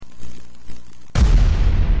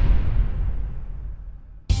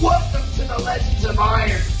Legends of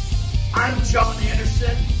Iron. I'm John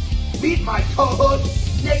Anderson. Meet my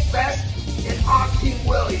co-hosts, Nick Best and Akeem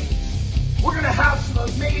Williams. We're going to have some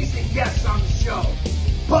amazing guests on the show.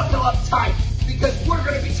 Buckle up tight, because we're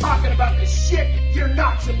going to be talking about the shit you're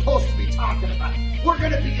not supposed to be talking about. We're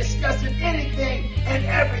going to be discussing anything and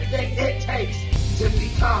everything it takes to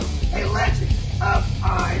become a Legend of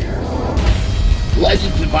Iron.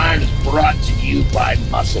 Legends of Iron is brought to you by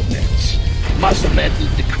Muscle Mints. Muscle Mints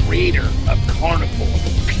is the creator of Carnivore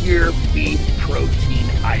Pure Beef Protein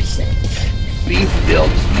Icing. Beef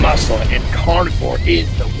builds muscle, and Carnivore is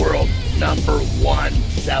the world's #1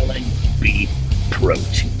 selling beef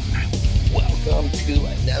protein. Welcome to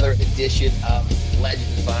another edition of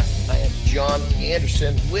Legends of Iron. I am John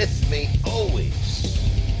Anderson. With me always,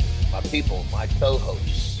 my people, my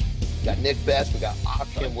co-hosts. We got Nick Best, we got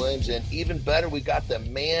Akeem Williams, and even better, we got the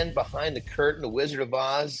man behind the curtain, the Wizard of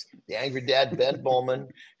Oz, the Angry Dad, Ben Bowman,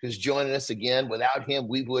 who's joining us again. Without him,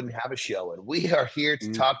 we wouldn't have a show. And we are here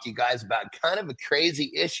to talk to you guys about kind of a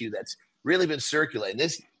crazy issue that's really been circulating.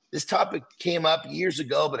 This topic came up years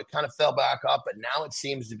ago, but it kind of fell back up, but now it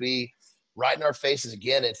seems to be right in our faces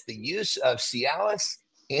again. It's the use of Cialis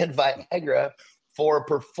and Viagra for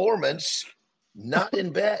performance, not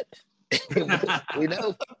in bed. we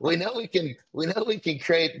know we can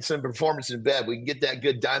create some performance in bed. We can get that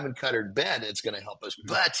good diamond cutter in bed. It's going to help us.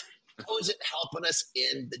 But how is it helping us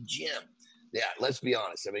in the gym? Yeah, let's be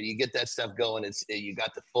honest. I mean, you get that stuff going. You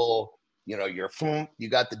got the full, you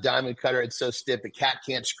got the diamond cutter. It's so stiff the cat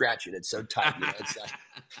can't scratch it. It's so tight.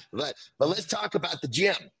 But let's talk about the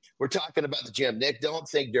gym. We're talking about the gym. Nick, don't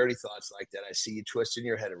think dirty thoughts like that. I see you twisting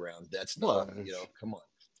your head around. That's not, come on.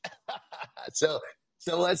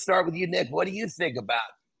 So let's start with you, Nick. What do you think about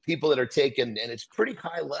people that are taking, and it's pretty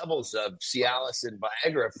high levels of Cialis and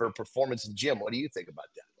Viagra for performance in gym? What do you think about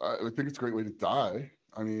that? I think it's a great way to die.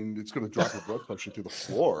 I mean, it's going to drop your blood pressure to the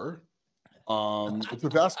floor. It's a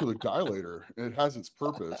vascular dilator. It has its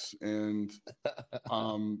purpose, and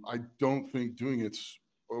I don't think doing it's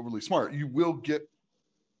overly smart. You will get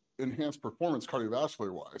enhanced performance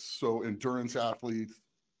cardiovascular-wise. So endurance athletes,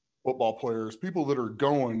 football players, people that are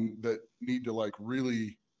going that need to like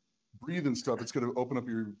really breathe and stuff, it's going to open up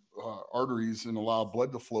your arteries and allow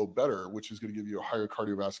blood to flow better, which is going to give you a higher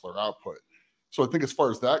cardiovascular output. So I think as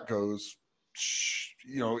far as that goes,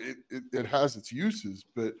 it has its uses,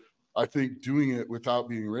 but I think doing it without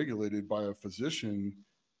being regulated by a physician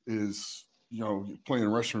is, playing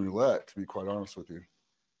Russian roulette, to be quite honest with you.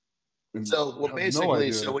 And so well,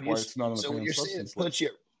 basically, when you're saying when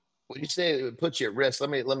you say it puts you at risk, let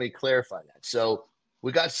me clarify that. So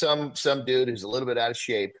we got some dude who's a little bit out of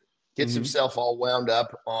shape, gets himself all wound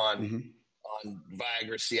up on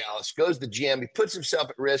Viagra, Cialis, goes to the gym, he puts himself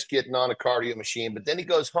at risk getting on a cardio machine, but then he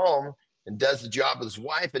goes home and does the job with his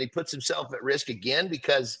wife, and he puts himself at risk again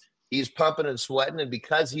because he's pumping and sweating, and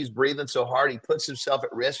because he's breathing so hard, he puts himself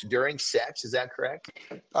at risk during sex. Is that correct?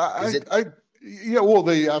 Well,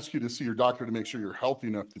 they ask you to see your doctor to make sure you're healthy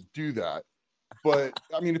enough to do that. But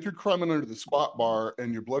I mean, if you're climbing under the squat bar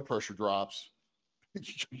and your blood pressure drops,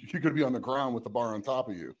 you're going to be on the ground with the bar on top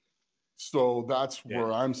of you. So that's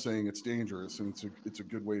where I'm saying it's dangerous, and it's a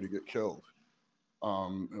good way to get killed,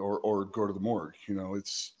 or go to the morgue.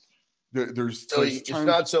 It's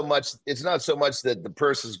not so much that the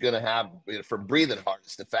person's going to have from breathing hard.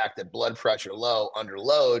 It's the fact that blood pressure low under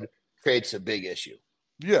load creates a big issue.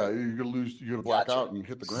 Yeah, you're going to black out and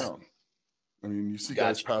hit the ground. I mean, you see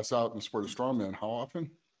guys pass out in the sport of strongman. How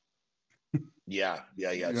often? Yeah.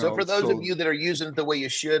 So for those of you that are using it the way you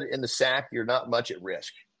should in the sack, you're not much at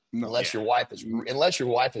risk, unless your wife is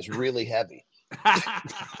really heavy.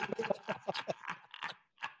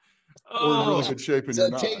 Or in really good shape and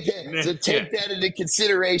you're not. Take that into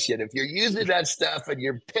consideration. If you're using that stuff and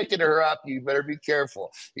you're picking her up, you better be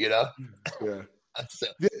careful. Yeah. So,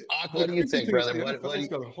 what do you think, brother?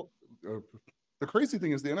 The crazy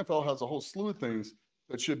thing is the NFL has a whole slew of things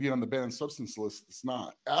that should be on the banned substance list. It's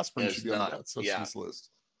not. Aspirin should be on the banned substance list.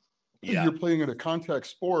 Yeah. You're playing in a contact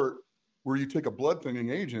sport where you take a blood thinning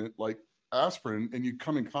agent like aspirin and you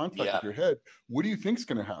come in contact with your head. What do you think is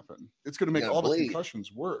going to happen? It's going to make all the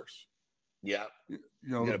concussions worse. Yeah.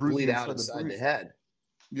 You're going to bleed out inside the head.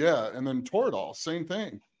 Yeah. And then Toradol, same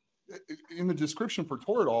thing. In the description for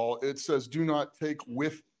Toradol, it says do not take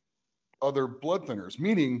with other blood thinners,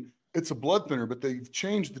 meaning it's a blood thinner, but they've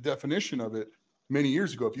changed the definition of it many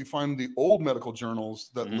years ago. If you find the old medical journals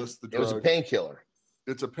that list the drug, it was a painkiller.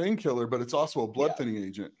 It's a painkiller, but it's also a blood thinning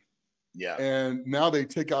agent. Yeah. And now they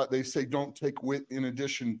say don't take in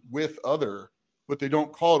addition with other but they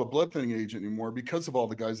don't call it a blood thinning agent anymore because of all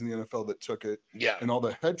the guys in the NFL that took it and all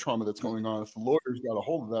the head trauma that's going on. If the lawyers got a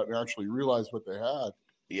hold of that and actually realized what they had.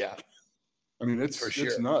 Yeah. I mean,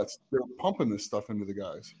 it's nuts. They're pumping this stuff into the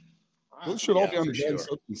guys. Those should all be on the banned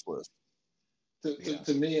substance list.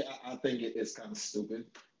 To me, I think it's kind of stupid.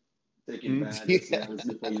 Taking bad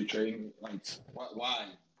before you train. Like, why?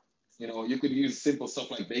 You know, you could use simple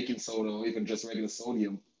stuff like baking soda or even just regular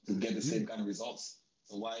sodium to get the same kind of results.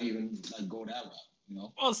 So why even like go that route? You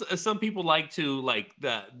know? Well, some people like to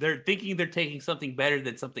they're thinking they're taking something better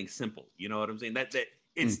than something simple. You know what I'm saying? That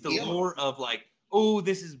it's the lure of like, oh,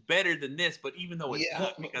 this is better than this, but even though it's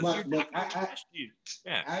not, because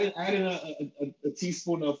adding a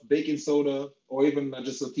teaspoon of baking soda or even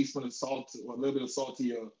just a teaspoon of salt or a little bit of salt to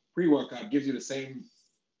your pre-workout gives you the same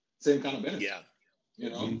kind of benefit. Yeah. You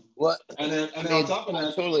know? What? And then on top of that,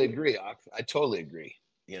 I totally agree, Ox. I totally agree.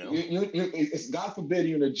 You know, it's God forbid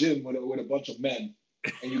you're in a gym with a bunch of men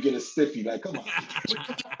and you get a stiffy. Like, come on,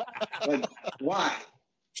 like, why?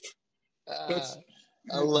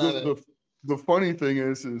 I love it. The funny thing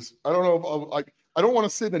is I don't know if I don't want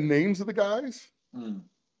to say the names of the guys,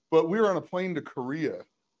 but we were on a plane to Korea,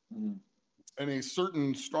 and a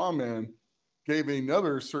certain strongman gave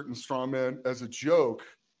another certain strongman as a joke.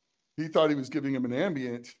 He thought he was giving him an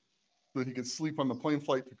Ambient so that he could sleep on the plane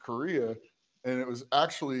flight to Korea. And it was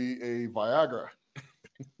actually a Viagra.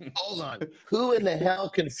 Hold on. Who in the hell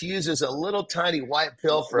confuses a little tiny white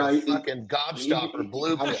pill for a fucking gobstopper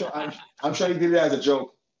blue pill? I'm sure he did it as a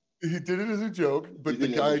joke. He did it as a joke, but the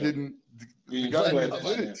guy didn't. The guy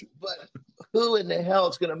did it. But who in the hell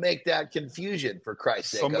is going to make that confusion, for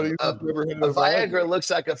Christ's sake? Somebody a Viagra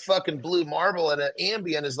looks like a fucking blue marble, and an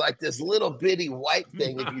Ambien is like this little bitty white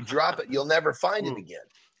thing. If you drop it, you'll never find it again.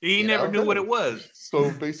 He never knew what it was. So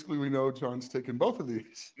basically, we know John's taking both of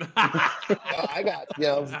these. I got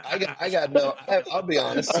no. I'll be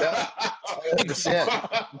honest. I understand.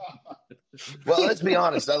 Well, let's be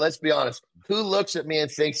honest. Who looks at me and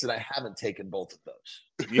thinks that I haven't taken both of those?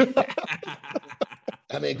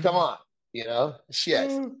 I mean, come on. You know, shit.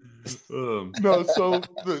 No, so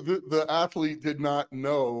the athlete did not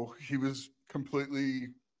know. He was completely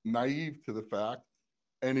naive to the fact.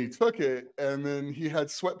 And he took it, and then he had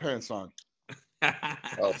sweatpants on.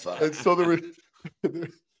 Oh, fuck. And so there was,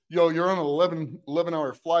 you're on an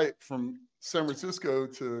 11-hour flight from San Francisco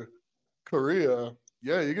to Korea.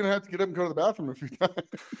 Yeah, you're going to have to get up and go to the bathroom a few times.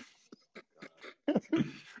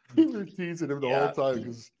 We were teasing him the whole time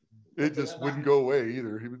because it just wouldn't go away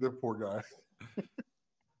either. He was the poor guy.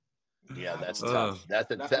 Yeah, that's tough.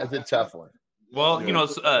 That's a tough one. Well, you know,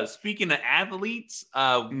 speaking of athletes,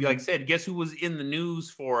 like I said, guess who was in the news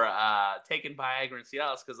for taking Viagra and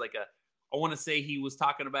Cialis? Because I want to say he was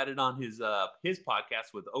talking about it on his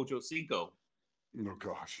podcast with Ocho Cinco. Oh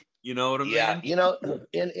gosh, you know what I mean? Yeah, you know,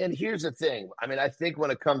 and here's the thing. I mean, I think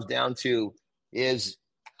when it comes down to is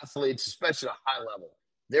athletes, especially at a high level,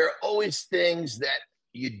 there are always things that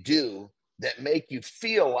you do that make you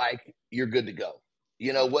feel like you're good to go.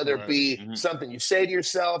 You know, whether it be something you say to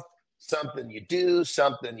yourself, something you do,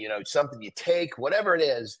 something you take, whatever it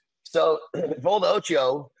is. So if old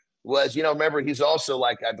Ocho was, remember he's also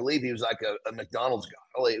like, I believe he was like a McDonald's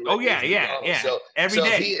guy. Yeah. So every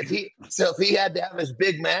day. If he had to have his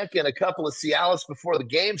Big Mac and a couple of Cialis before the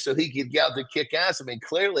game so he could get out there kick ass, I mean,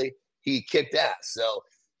 clearly he kicked ass. So,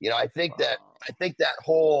 I think that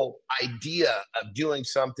whole idea of doing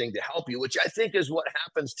something to help you, which I think is what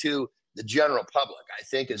happens to the general public. I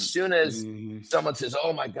think as soon as someone says,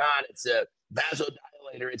 "Oh my God, it's a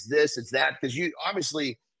vasodilator, it's this, it's that," because you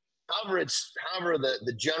obviously, however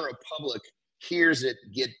the general public hears it,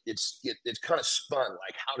 it's kind of spun.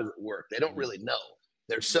 Like, how does it work? They don't really know.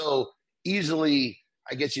 They're so easily,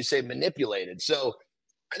 I guess you say, manipulated. So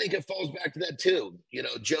I think it falls back to that too.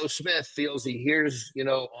 Joe Smith feels he hears,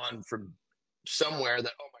 on from somewhere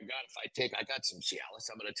that, oh my God, I got some Cialis,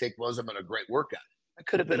 I'm going to take those, I'm going to great workout. It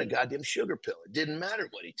could have been a goddamn sugar pill. It didn't matter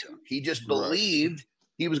what he took. He just believed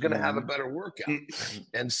he was going to have a better workout.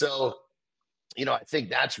 And so, I think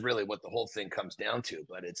that's really what the whole thing comes down to.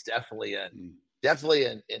 But it's definitely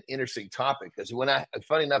an interesting topic because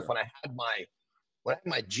funny enough, when I had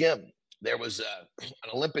my gym, there was an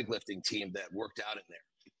Olympic lifting team that worked out in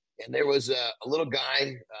there, and there was a little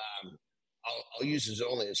guy. I'll use his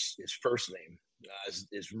first name.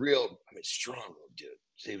 Is real. I mean, strong little dude.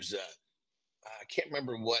 He was. I can't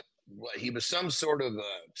remember what he was. Some sort of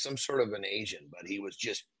an Asian, but he was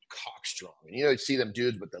just cock strong. And you see them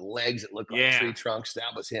dudes with the legs that look like tree trunks.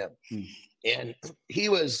 That was him. And he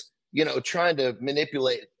was, trying to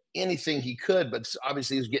manipulate anything he could, but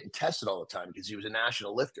obviously he was getting tested all the time because he was a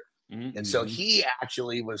national lifter. And so he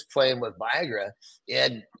actually was playing with Viagra,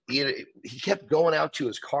 and he kept going out to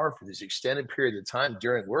his car for this extended period of time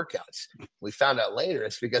during workouts. We found out later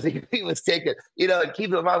it's because he was taking, and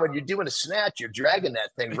keep in mind when you're doing a snatch, you're dragging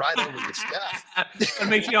that thing right over your stuff. It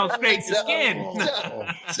makes you all scrape the skin.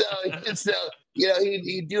 So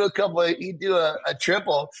he'd do a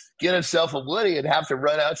triple, get himself a Woody, and have to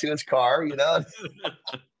run out to his car,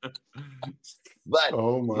 But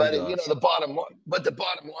the bottom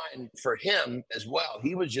line for him as well,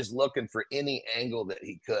 he was just looking for any angle that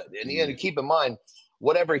he could. And keep in mind,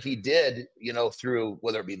 whatever he did, through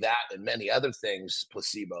whether it be that and many other things,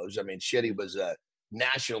 placebos. I mean, he was a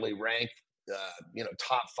nationally ranked,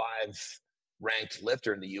 top 5 ranked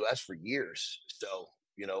lifter in the U.S. for years. So,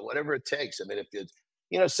 whatever it takes. I mean,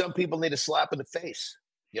 if some people need a slap in the face.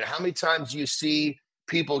 How many times do you see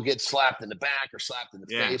people get slapped in the back or slapped in the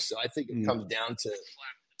face? So I think it comes down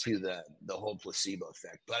to the whole placebo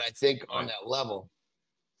effect. But I think on that level,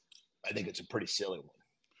 I think it's a pretty silly one.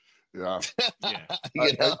 Yeah.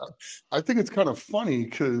 I think it's kind of funny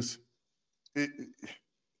because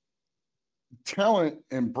talent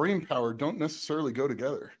and brain power don't necessarily go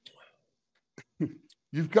together.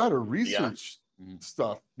 You've got to research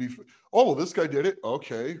stuff before. Oh, this guy did it.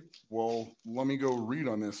 Okay, well, let me go read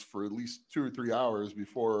on this for at least 2 or 3 hours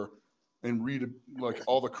before, and read like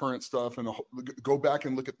all the current stuff, and go back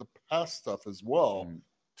and look at the past stuff as well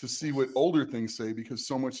to see what older things say, because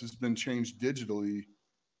so much has been changed digitally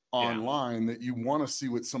online that you want to see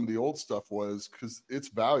what some of the old stuff was, because it's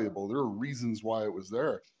valuable. There are reasons why it was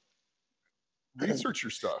there. Research your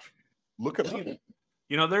stuff. Look it up.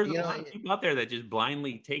 There's a lot of people out there that just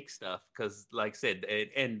blindly take stuff because, like I said,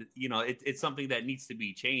 it's something that needs to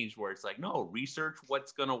be changed, where it's like, no, research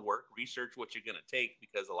what's going to work, research what you're going to take,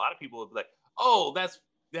 because a lot of people will be like, oh, that's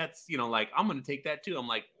like, I'm going to take that too. I'm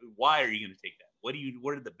like, why are you going to take that? What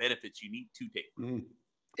are the benefits you need to take?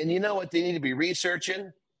 And you know what they need to be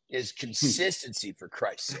researching is consistency, for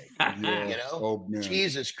Christ's sake.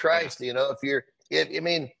 Jesus Christ,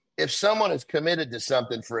 if someone is committed to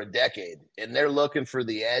something for a decade and they're looking for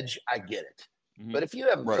the edge, I get it. But if you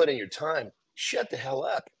haven't put in your time, shut the hell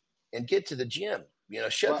up and get to the gym.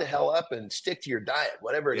 Shut the hell up and stick to your diet,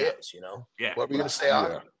 whatever it is. What were you going to say?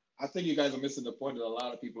 I think you guys are missing the point that a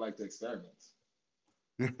lot of people like to experiment.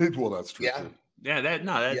 Well, that's true. Yeah.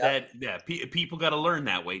 People got to learn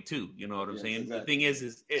that way too. You know what I'm saying? Exactly. The thing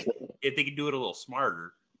is if they can do it a little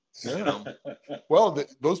smarter. Well,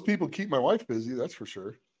 those people keep my wife busy. That's for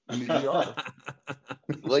sure. In the ER.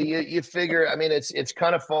 Well, you figure, it's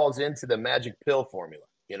kind of falls into the magic pill formula.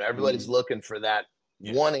 Everybody's looking for that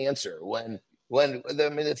one answer when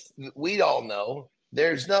we all know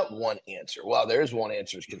there's not one answer. Well, there's one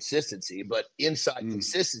answer, is consistency, but inside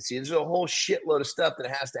consistency, there's a whole shitload of stuff that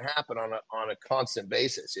has to happen on a constant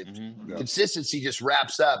basis. Consistency just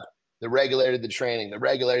wraps up the regulated, the training, the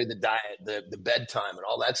regulated, the diet, the bedtime, and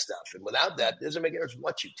all that stuff. And without that, it doesn't make any difference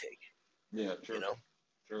what you take. Yeah, true.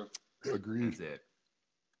 True. Agreed.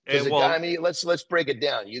 That's it. Let's break it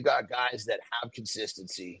down. You got guys that have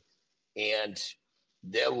consistency, and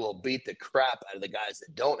they will beat the crap out of the guys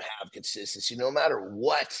that don't have consistency, no matter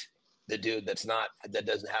what the dude that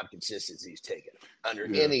doesn't have consistency is taking under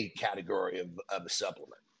any category of a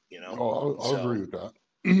supplement. I'll agree with that.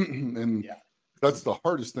 And that's the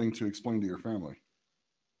hardest thing to explain to your family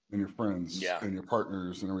and your friends and your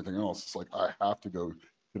partners and everything else. It's like, I have to go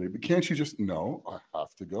today, but can't you just? No, I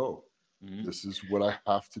have to go. This is what I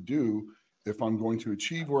have to do if I'm going to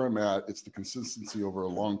achieve where I'm at. It's the consistency over a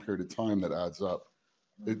long period of time that adds up.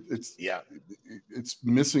 It's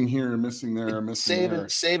missing here and missing there,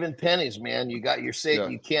 saving pennies, man. You got your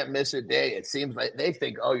You can't miss a day. It seems like they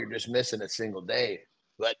think, oh, you're just missing a single day,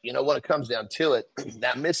 but when it comes down to it,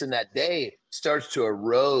 that missing that day starts to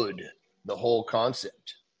erode the whole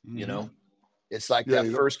concept. It's like that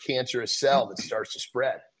first cancerous cell that starts to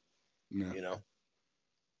spread. Yeah,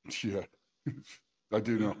 I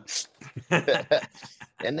do know.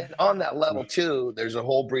 And then on that level too, there's a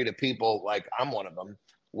whole breed of people, like I'm one of them,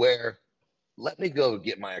 where let me go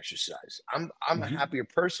get my exercise. I'm a happier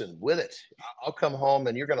person with it. I'll come home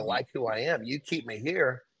and you're going to like who I am. You keep me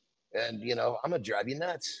here and I'm going to drive you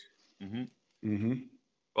nuts.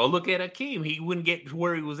 Well, look at Akeem. He wouldn't get to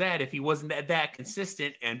where he was at if he wasn't that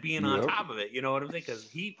consistent and being on top of it. You know what I'm saying? Because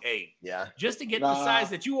just to get the size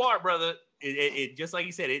that you are, brother, it just like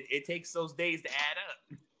you said, it takes those days to add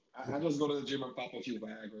up. I just go to the gym and pop a few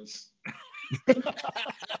Viagras.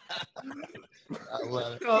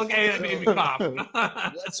 Okay, that made me cough.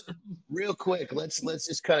 Real quick, let's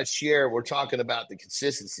just kind of share. We're talking about the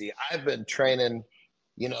consistency. I've been training,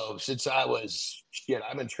 since I've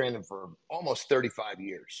been training for almost 35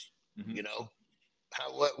 years. Mm-hmm. You know,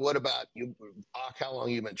 what about you? How long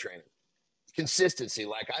you been training? Consistency.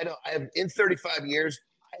 Like I have in 35 years,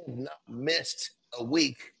 I have not missed a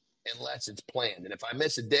week unless it's planned. And if I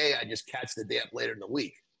miss a day, I just catch the day up later in the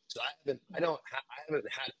week. So I haven't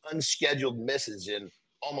had unscheduled misses in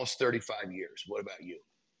almost 35 years. What about you?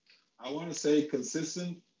 I want to say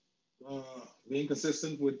consistent, being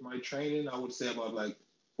consistent with my training, I would say about like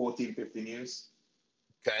 14, 15 years.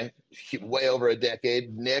 Okay. Way over a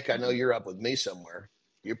decade. Nick, I know you're up with me somewhere.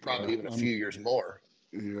 You're probably even a few years more.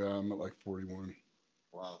 Yeah, I'm at like 41.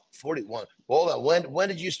 Wow. 41. Hold on. When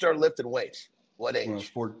did you start lifting weights? What age? When I was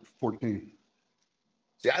 14.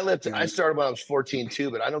 See, I started when I was 14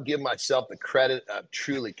 too, but I don't give myself the credit of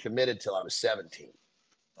truly committed till I was 17.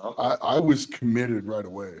 Okay. I was committed right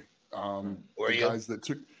away. Were you?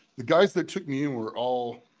 The guys that took me in were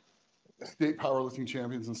all state powerlifting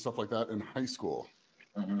champions and stuff like that in high school.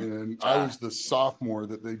 Mm-hmm. And I was the sophomore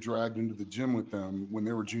that they dragged into the gym with them when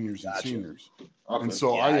they were juniors and seniors. Okay. And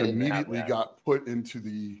so I immediately got put into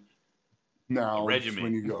the regimen.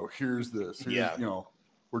 When you go, here's this,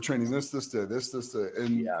 we're training this day,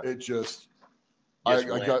 and it just I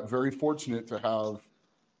got very fortunate to have.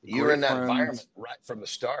 You were in that environment right from the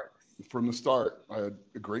start. From the start, I had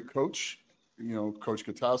a great coach, Coach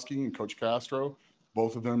Katowski and Coach Castro.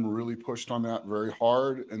 Both of them really pushed on that very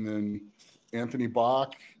hard, and then Anthony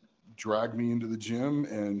Bach dragged me into the gym,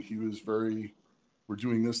 and he was we're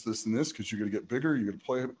doing this, and this because you're going to get bigger, you're going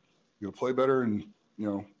to play better, and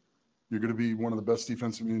you're going to be one of the best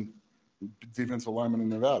defensive linemen in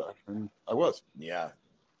Nevada, and I was. Yeah.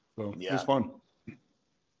 So it was fun.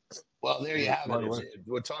 Well, there you have it.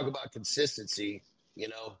 We'll talk about consistency.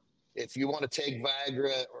 If you want to take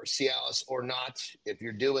Viagra or Cialis or not, if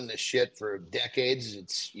you're doing this shit for decades,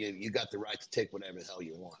 it's you got the right to take whatever the hell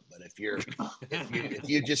you want. But if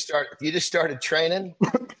you just started training,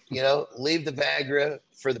 leave the Viagra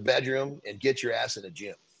for the bedroom and get your ass in the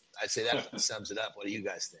gym. I'd say that sums it up. What do you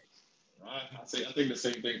guys think? I think the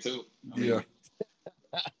same thing too. There's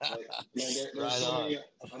so many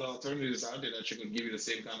other alternatives out there that should give you the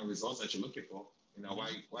same kind of results that you're looking for.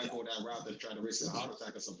 Why go that route and try to risk a heart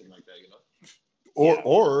attack or something like that?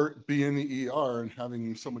 Or be in the ER and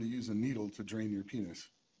having somebody use a needle to drain your penis.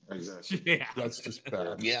 Exactly. Yeah. That's just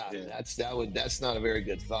bad. Yeah. That's not a very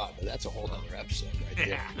good thought, but that's a whole other episode right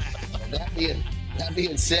there. And that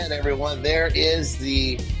being said, everyone, there is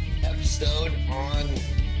the episode on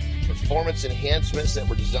performance enhancements that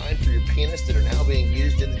were designed for your penis that are now being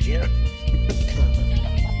used in the gym.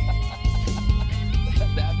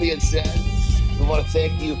 That being said, we want to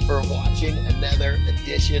thank you for watching another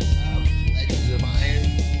edition of Legends of Iron.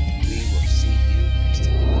 We will see you next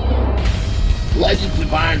time. Legends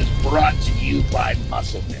of Iron is brought to you by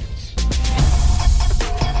Muscle Men.